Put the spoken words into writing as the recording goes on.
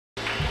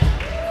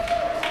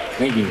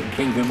Thank you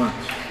very much.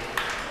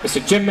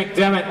 Mr. Jim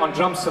McDermott on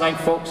drums tonight,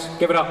 folks.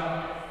 Give it up.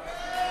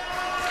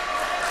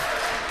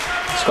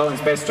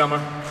 Scotland's best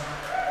drummer.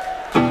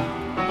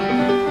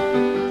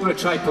 I'm going to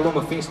try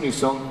Paloma Faith's new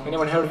song.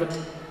 Anyone heard of it?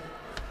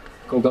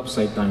 Called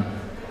Upside Down.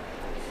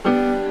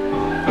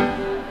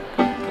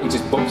 He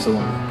just bumps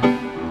along.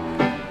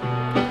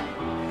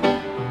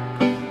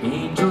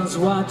 Angels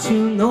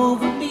watching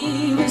over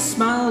me with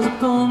smiles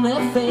upon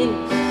their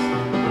face,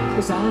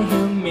 'cause I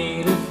have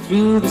made it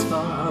through this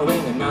far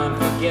in an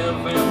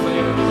unforgiving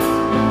way.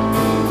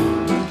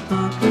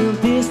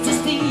 This too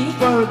steep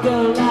for a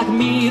girl like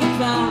me to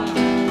climb,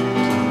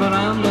 but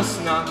I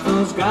must knock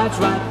those guards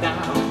right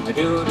down. I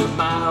do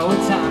my own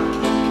time.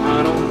 I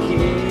don't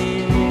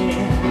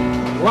care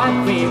what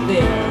way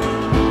there,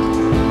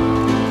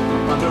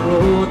 on the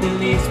road that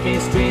leads me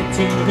straight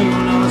to who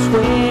knows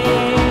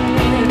where.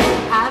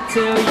 I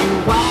tell you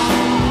why,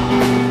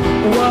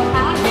 what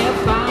I have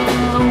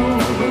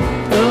found,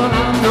 but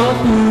I'm no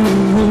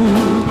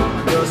fool,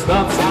 just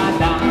upside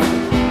down.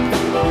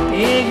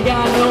 Ain't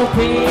got no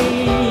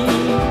pain,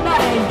 I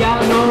ain't got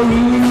no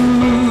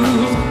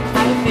rules.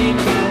 I think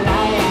I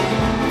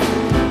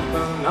like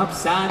from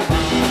upside down.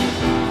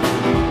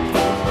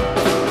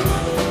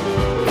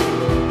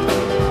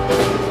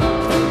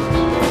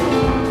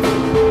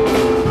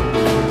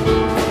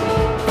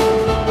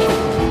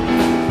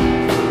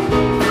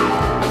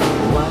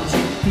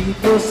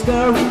 People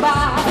scurry by,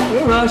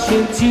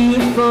 rushing to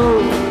and fro,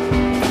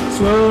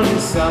 swirling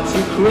such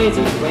a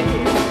crazy way,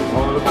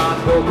 all about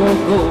go, go,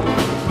 go.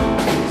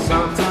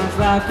 Sometimes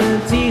life can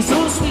taste so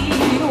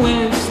sweet when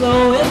you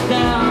slow it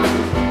down.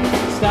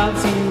 Start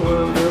seeing the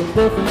world a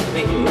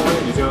differently when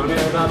you turn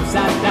it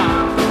upside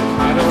down.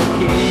 I don't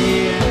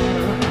care,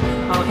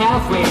 I'm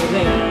halfway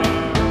there.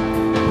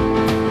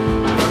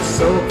 I'm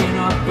soaking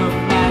up the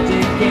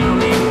magic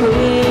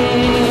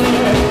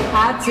everywhere.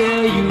 I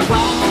tell you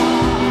why,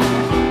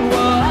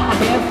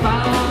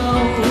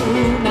 found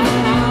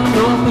that I'm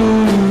no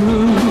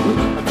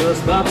fool, I'm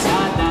just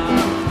upside down.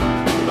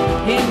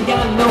 Ain't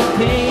got no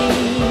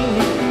pain,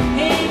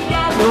 ain't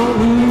got no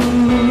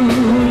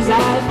rules. I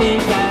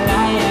think I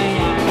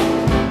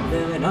like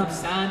living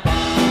upside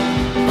down.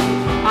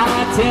 I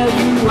tell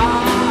you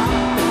why,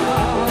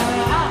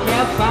 I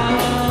have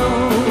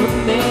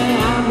found that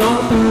I'm no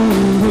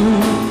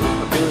fool,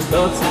 I'm just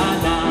upside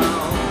down.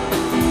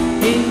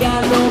 Ain't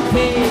got no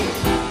pain,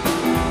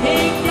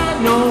 ain't got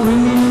no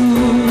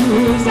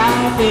rules. I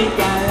think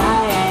I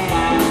like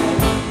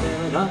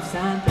living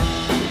upside down.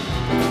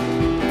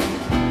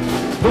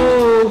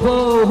 Whoa,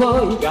 whoa,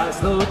 whoa, you gotta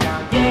slow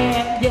down.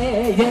 Yeah,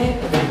 yeah,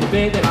 yeah, and then you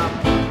pick it up.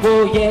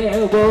 Whoa,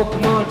 yeah, whoa,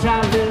 come on, try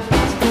a little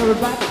fast. Turn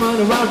back, run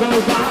around, run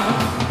around.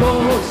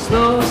 Whoa,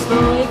 slow,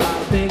 slow, you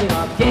gotta pick it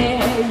up.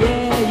 Yeah,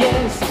 yeah,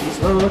 yeah, see,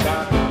 slow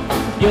down.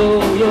 Yo,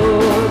 yo,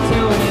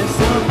 tell me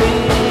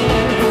something.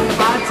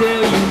 I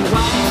tell you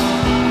why,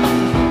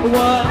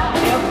 what I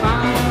have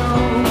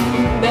found,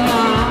 that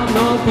I'm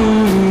no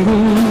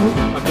fool,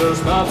 I'm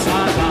just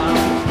upside down.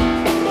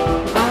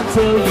 I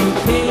tell you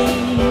pain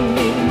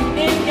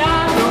ain't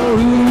got no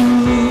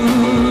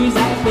rules. I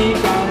think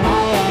I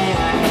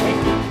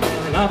like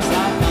living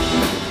upside down.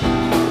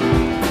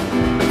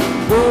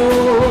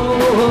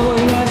 Whoa,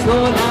 you gotta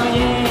slow down,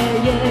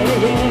 yeah,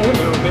 yeah, yeah. A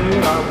little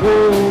bit of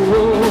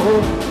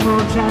whoa, come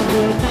on, try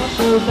to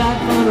tackle back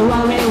on the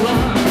one way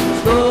round.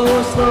 Slow,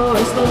 slow,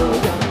 slow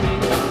down,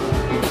 baby.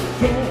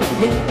 Yeah,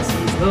 yeah,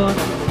 see, slow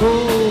down.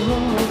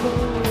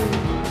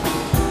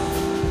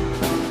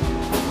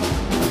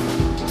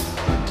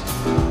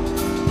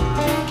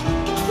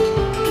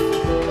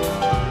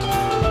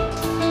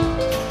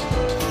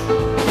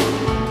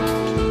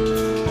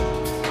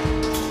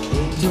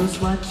 Angels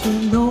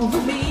watching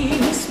over me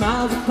with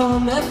smiles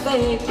upon their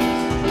face,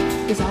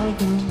 'cause I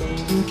can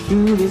make it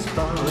through this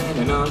far in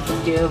an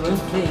unforgiving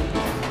place.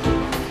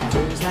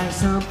 Turns like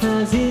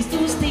sometimes it's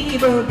too steep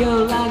for a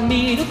girl like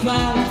me to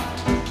climb,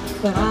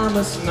 but I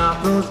must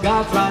knock those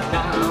guards right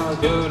now,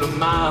 doing it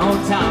my own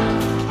time.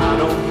 I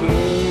don't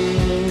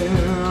care,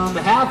 I'm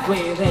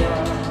halfway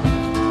there,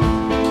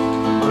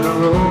 on a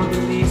road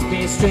that leads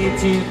me straight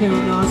to who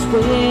knows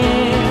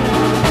where.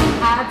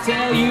 I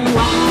tell you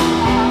why,